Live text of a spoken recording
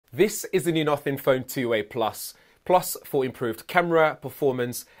This is the new Nothing Phone 2A Plus for improved camera,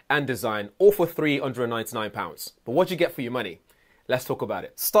 performance and design, all for £399. But what do you get for your money? Let's talk about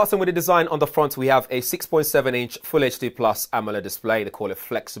it. Starting with the design, on the front we have a 6.7-inch Full HD Plus AMOLED display. They call it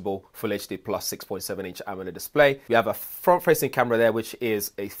flexible Full HD Plus 6.7-inch AMOLED display. We have a front-facing camera there, which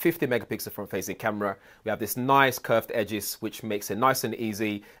is a 50 megapixel front-facing camera. We have this nice curved edges, which makes it nice and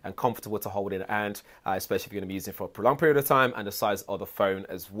easy and comfortable to hold in the hand, especially if you're going to be using it for a prolonged period of time, and the size of the phone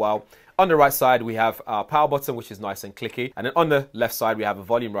as well. On the right side, we have our power button, which is nice and clicky. And then on the left side, we have a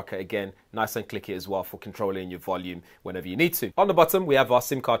volume rocker, again, nice and clicky as well for controlling your volume whenever you need to. On the bottom, we have our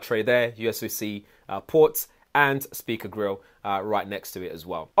SIM card tray there, USB-C ports, and speaker grill right next to it as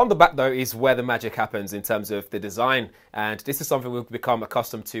well. On the back though is where the magic happens in terms of the design, and this is something we've become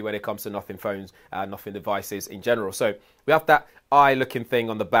accustomed to when it comes to Nothing phones, Nothing devices in general. So we have that eye looking thing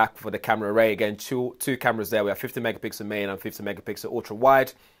on the back for the camera array. Again, two cameras there. We have 50 megapixel main and 50 megapixel ultra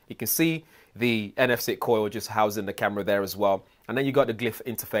wide. You can see the NFC coil just housing the camera there as well. And then you got the glyph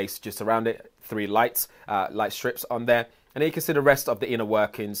interface just around it, 3 light strips on there. And then you can see the rest of the inner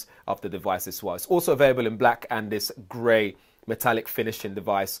workings of the device as well. It's also available in black and this grey metallic finishing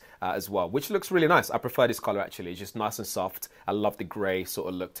device as well, which looks really nice. I prefer this color actually. It's just nice and soft. I love the grey sort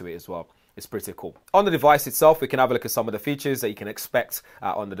of look to it as well. It's pretty cool. On the device itself, we can have a look at some of the features that you can expect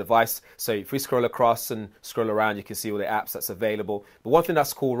on the device. So if we scroll across and scroll around, you can see all the apps that's available. But one thing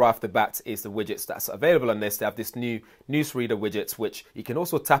that's cool right off the bat is the widgets that's available on this. They have this new newsreader widgets, which you can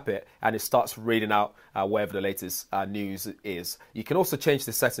also tap it and it starts reading out wherever the latest news is. You can also change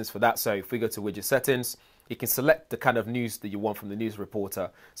the settings for that. So if we go to widget settings, you can select the kind of news that you want from the news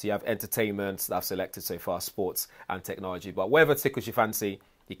reporter. So you have entertainment that I've selected so far, sports and technology. But whatever tickles your fancy,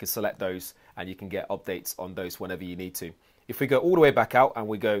 you can select those and you can get updates on those whenever you need to. If we go all the way back out and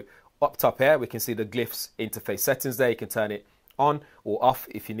we go up top here, we can see the glyphs interface settings there. You can turn it on or off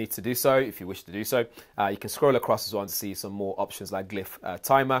if you need to do so, if you wish to do so. You can scroll across as well to see some more options like glyph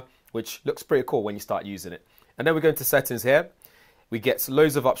timer, which looks pretty cool when you start using it. And then we go into settings here. We get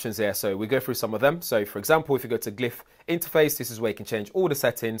loads of options here, so we go through some of them. So for example, if you go to glyph interface, this is where you can change all the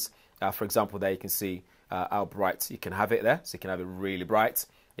settings. For example, there you can see how bright you can have it there, so you can have it really bright.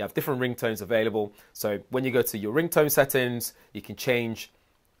 You have different ringtones available. So when you go to your ringtone settings, you can change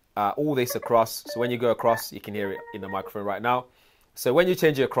all this across. So when you go across, you can hear it in the microphone right now. So when you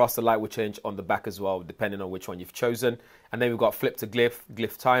change it across, the light will change on the back as well, depending on which one you've chosen. And then we've got flip to glyph,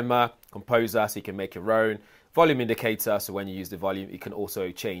 glyph timer, composer, so you can make your own. Volume indicator, so when you use the volume, you can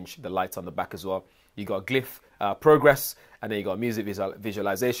also change the light on the back as well. You got glyph progress, and then you got music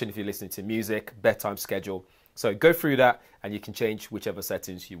visualization if you're listening to music, bedtime schedule. So go through that and you can change whichever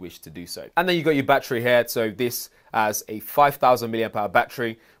settings you wish to do so. And then you got your battery here. So this has a 5,000 milliamp hour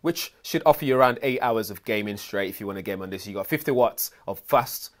battery, which should offer you around 8 hours of gaming straight if you want to game on this. You got 50 watts of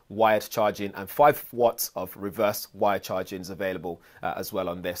fast wired charging and 5 watts of reverse wired charging is available as well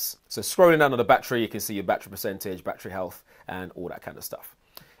on this. So scrolling down on the battery, you can see your battery percentage, battery health, and all that kind of stuff.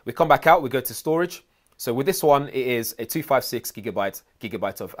 We come back out, we go to storage. So with this one, it is a 256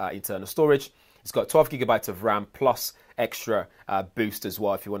 gigabyte of internal storage. It's got 12 gigabytes of RAM plus extra boost as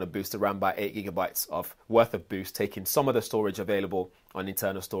well if you want to boost the RAM by 8 gigabytes of worth of boost, taking some of the storage available on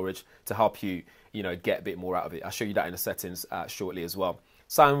internal storage to help you, get a bit more out of it. I'll show you that in the settings shortly as well.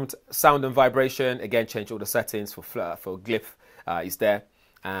 Sound and vibration, again, change all the settings for glyph is there,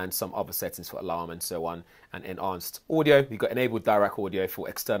 and some other settings for alarm and so on. And enhanced audio, you've got enabled direct audio for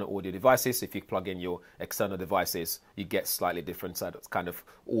external audio devices. So if you plug in your external devices, you get slightly different kind of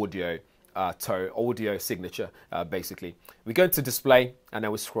audio signature basically. We go to display and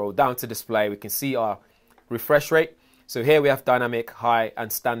then we scroll down to display. We can see our refresh rate. So here we have dynamic, high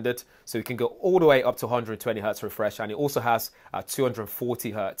and standard. So we can go all the way up to 120 Hertz refresh, and it also has a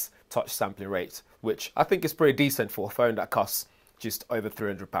 240 Hertz touch sampling rate, which I think is pretty decent for a phone that costs just over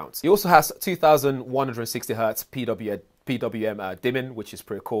 £300. It also has 2160 Hertz PWM dimming, which is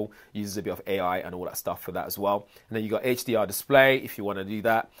pretty cool. Uses a bit of AI and all that stuff for that as well. And then you got HDR display if you want to do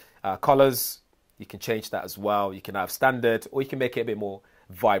that. Colors, you can change that as well. You can have standard, or you can make it a bit more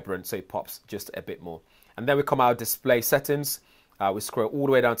vibrant so it pops just a bit more. And then we come out display settings. We scroll all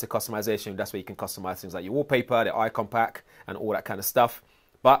the way down to customization. That's where you can customize things like your wallpaper, the icon pack, and all that kind of stuff.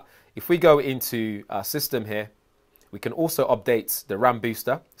 But if we go into our system here, we can also update the RAM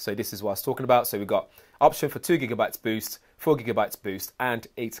booster. So this is what I was talking about. So we've got option for 2 gigabytes boost, 4 gigabytes boost, and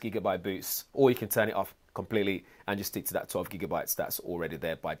 8 gigabyte boost. Or you can turn it off completely and just stick to that 12 gigabytes that's already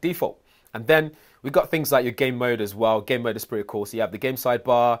there by default. And then we've got things like your game mode as well. Game mode is pretty cool. So you have the game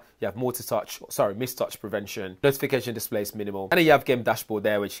sidebar, you have mistouch prevention, notification display is minimal. And then you have game dashboard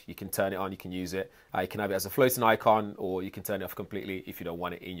there, which you can turn it on, you can use it. You can have it as a floating icon, or you can turn it off completely if you don't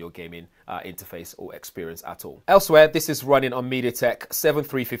want it in your gaming interface or experience at all. Elsewhere, this is running on MediaTek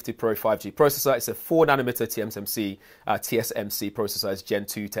 7350 Pro 5G processor. It's a 4nm TSMC processor. It's Gen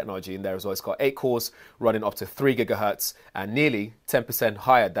 2 technology in there as well. It's got 8 cores running up to 3 GHz and nearly 10%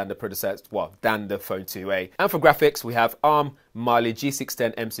 higher than the predecessor, than the Phone 2a. And for graphics, we have ARM Mali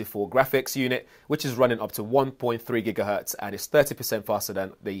G610 MC4 graphics unit, which is running up to 1.3 GHz and is 30% faster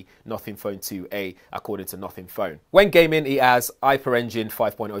than the Nothing Phone 2a, according to Nothing Phone. When gaming, it has HyperEngine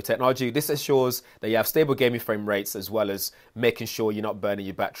 5.0 technology. This ensures that you have stable gaming frame rates, as well as making sure you're not burning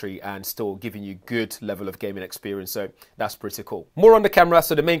your battery and still giving you good level of gaming experience. So that's pretty cool. More on the camera.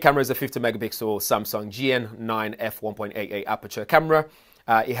 So the main camera is a 50 megapixel Samsung GN9 f1.88 aperture camera.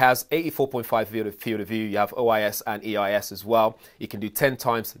 It has 84.5 field of view. You have OIS and EIS as well. You can do 10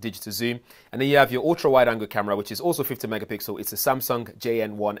 times digital zoom. And then you have your ultra wide angle camera, which is also 50 megapixel. It's a Samsung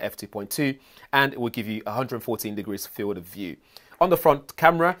JN1 f2.2, and it will give you 114 degrees field of view. On the front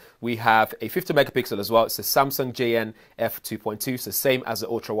camera, we have a 50 megapixel as well. It's a Samsung JN f2.2, so same as the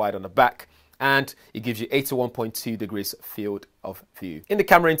ultra wide on the back. And it gives you 81.2 degrees field of view. In the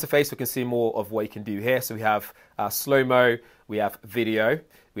camera interface, we can see more of what you can do here. So we have slow-mo, we have video,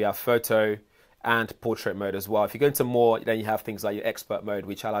 we have photo, and portrait mode as well. If you go into more, then you have things like your expert mode,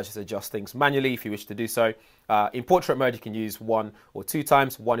 which allows you to adjust things manually if you wish to do so. In portrait mode, you can use 1 or 2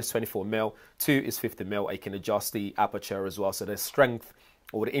 times. 1 is 24mm, 2 is 50mm. You can adjust the aperture as well, so the strength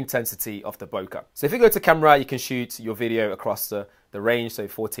or the intensity of the bokeh. So if you go to camera, you can shoot your video across the range, so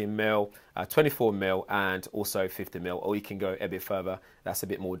 14mm, 24mm, and also 50mm, or you can go a bit further. That's a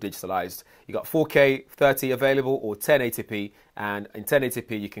bit more digitalized. You got 4K 30 available, or 1080p, and in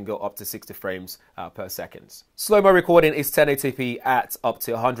 1080p you can go up to 60 frames per second. Slow-mo recording is 1080p at up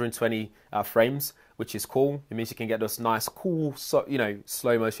to 120 frames, which is cool. It means you can get those nice, cool,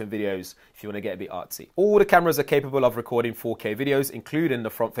 slow motion videos if you want to get a bit artsy. All the cameras are capable of recording 4K videos, including the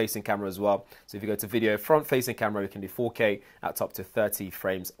front-facing camera as well. So if you go to video, front-facing camera, you can do 4K at up to 30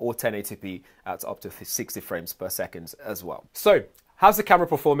 frames, or 1080p at up to 60 frames per second as well. So how's the camera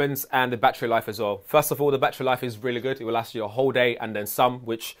performance and the battery life as well? First of all, the battery life is really good. It will last you a whole day and then some,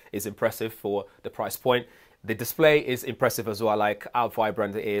 which is impressive for the price point. The display is impressive as well, like how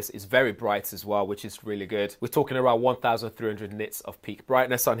vibrant it is. It's very bright as well, which is really good. We're talking around 1,300 nits of peak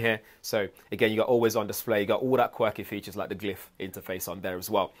brightness on here. So again, you got always on display. You got all that quirky features like the glyph interface on there as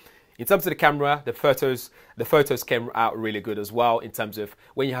well. In terms of the camera, the photos came out really good as well. In terms of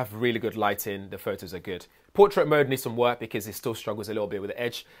when you have really good lighting, the photos are good. Portrait mode needs some work because it still struggles a little bit with the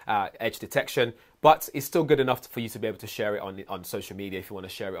edge detection, but it's still good enough for you to be able to share it on social media if you want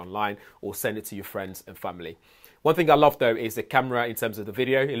to share it online, or send it to your friends and family. One thing I love though is the camera in terms of the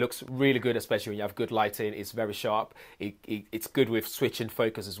video. It looks really good, especially when you have good lighting. It's very sharp. It's good with switching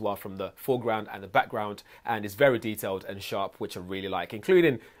focus as well from the foreground and the background, and it's very detailed and sharp, which I really like,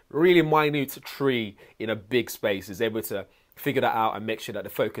 including really minute tree in a big space. Is able to figure that out and make sure that the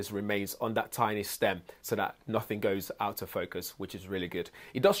focus remains on that tiny stem so that nothing goes out of focus, which is really good.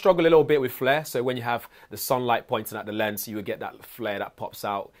 It does struggle a little bit with flare, so when you have the sunlight pointing at the lens, you will get that flare that pops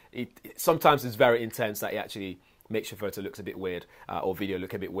out. Sometimes it's very intense that it actually makes your photo looks a bit weird, or video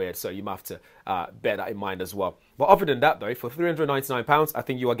look a bit weird, so you might have to bear that in mind as well. But other than that though, for £399, I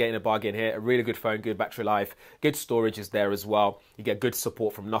think you are getting a bargain here. A really good phone, good battery life, good storage is there as well. You get good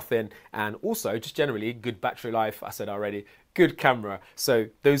support from Nothing, and also just generally good battery life, I said already, good camera. So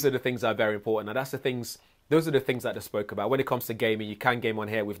those are the things that are very important, and those are the things that they spoke about. When it comes to gaming, you can game on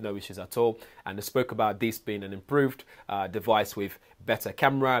here with no issues at all. And they spoke about this being an improved device with better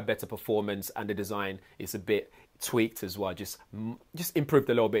camera, better performance, and the design is a bit tweaked as well, just improved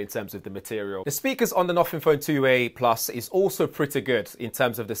a little bit in terms of the material. The speakers on the Nothing Phone 2a Plus is also pretty good in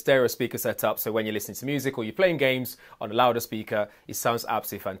terms of the stereo speaker setup. So when you're listening to music or you're playing games on a louder speaker, it sounds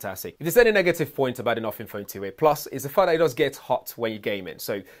absolutely fantastic. If there's any negative point about the Nothing Phone 2a Plus, is the fact that it does get hot when you're gaming.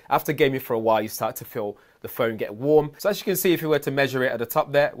 So after gaming for a while, you start to feel the phone get warm. So as you can see, if you were to measure it at the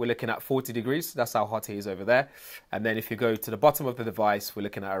top there, we're looking at 40 degrees. That's how hot it is over there. And then if you go to the bottom of the device, we're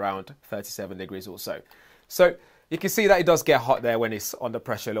looking at around 37 degrees or so. So you can see that it does get hot there when it's under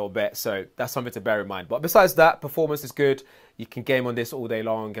pressure a little bit. So that's something to bear in mind. But besides that, performance is good. You can game on this all day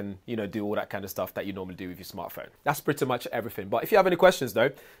long and, do all that kind of stuff that you normally do with your smartphone. That's pretty much everything. But if you have any questions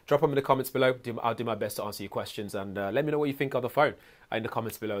though, drop them in the comments below. I'll do my best to answer your questions, and let me know what you think of the phone in the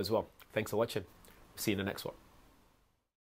comments below as well. Thanks for watching. See you in the next one.